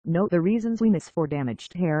Note the reasons we miss for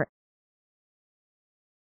damaged hair.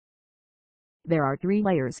 There are 3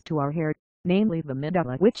 layers to our hair, namely the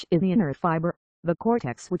medulla, which is the inner fiber, the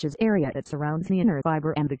cortex, which is area that surrounds the inner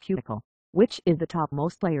fiber, and the cuticle, which is the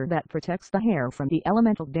topmost layer that protects the hair from the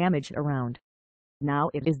elemental damage around. Now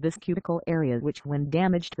it is this cuticle area which, when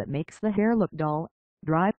damaged, that makes the hair look dull,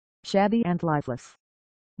 dry, shabby and lifeless.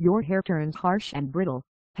 Your hair turns harsh and brittle,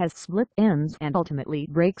 has split ends and ultimately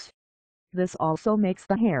breaks. This also makes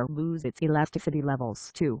the hair lose its elasticity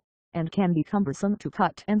levels too, and can be cumbersome to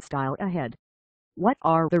cut and style ahead. What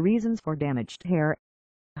are the reasons for damaged hair?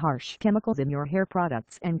 Harsh chemicals in your hair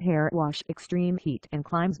products and hair wash, extreme heat and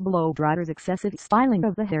climbs, blow dryers, excessive styling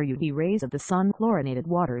of the hair, UV rays of the sun, chlorinated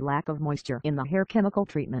water, lack of moisture in the hair, chemical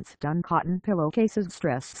treatments done, cotton pillowcases.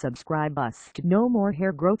 Stress. Subscribe us to know more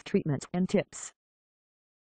hair growth treatments and tips.